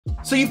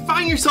So you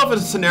find yourself in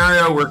a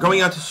scenario where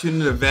going out to shoot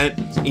an event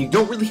and you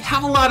don't really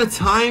have a lot of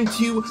time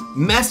to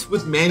mess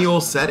with manual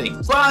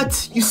settings,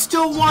 but you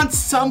still want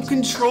some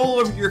control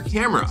over your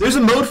camera. There's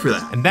a mode for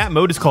that. And that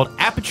mode is called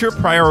Aperture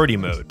Priority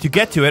mode. To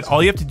get to it,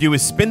 all you have to do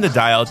is spin the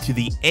dial to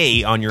the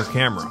A on your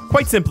camera.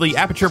 Quite simply,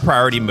 Aperture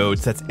Priority mode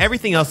sets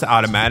everything else to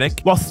automatic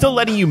while still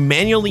letting you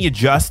manually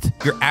adjust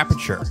your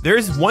aperture. There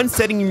is one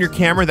setting in your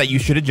camera that you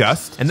should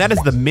adjust, and that is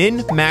the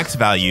min-max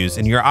values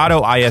in your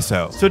auto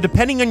ISO. So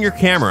depending on your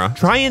camera,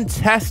 try and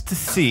test to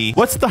see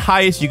what's the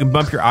highest you can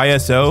bump your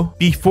ISO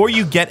before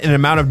you get an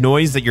amount of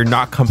noise that you're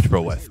not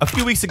comfortable with. A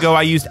few weeks ago,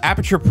 I used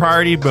Aperture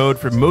Priority mode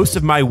for most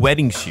of my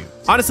wedding shoot.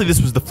 Honestly,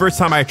 this was the first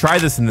time I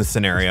tried this in this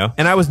scenario,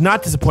 and I was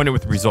not disappointed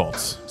with the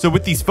results. So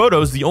with these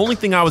photos, the only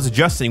thing I was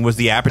adjusting was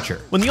the aperture.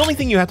 When the only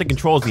thing you have to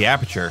control is the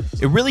aperture,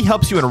 it really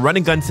helps you in a run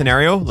and gun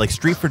scenario like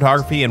street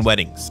photography and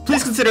weddings.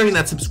 Please consider hitting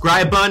that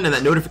subscribe button and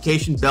that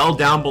notification bell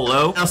down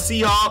below. I'll see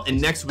y'all in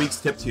next week's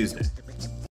Tip Tuesday.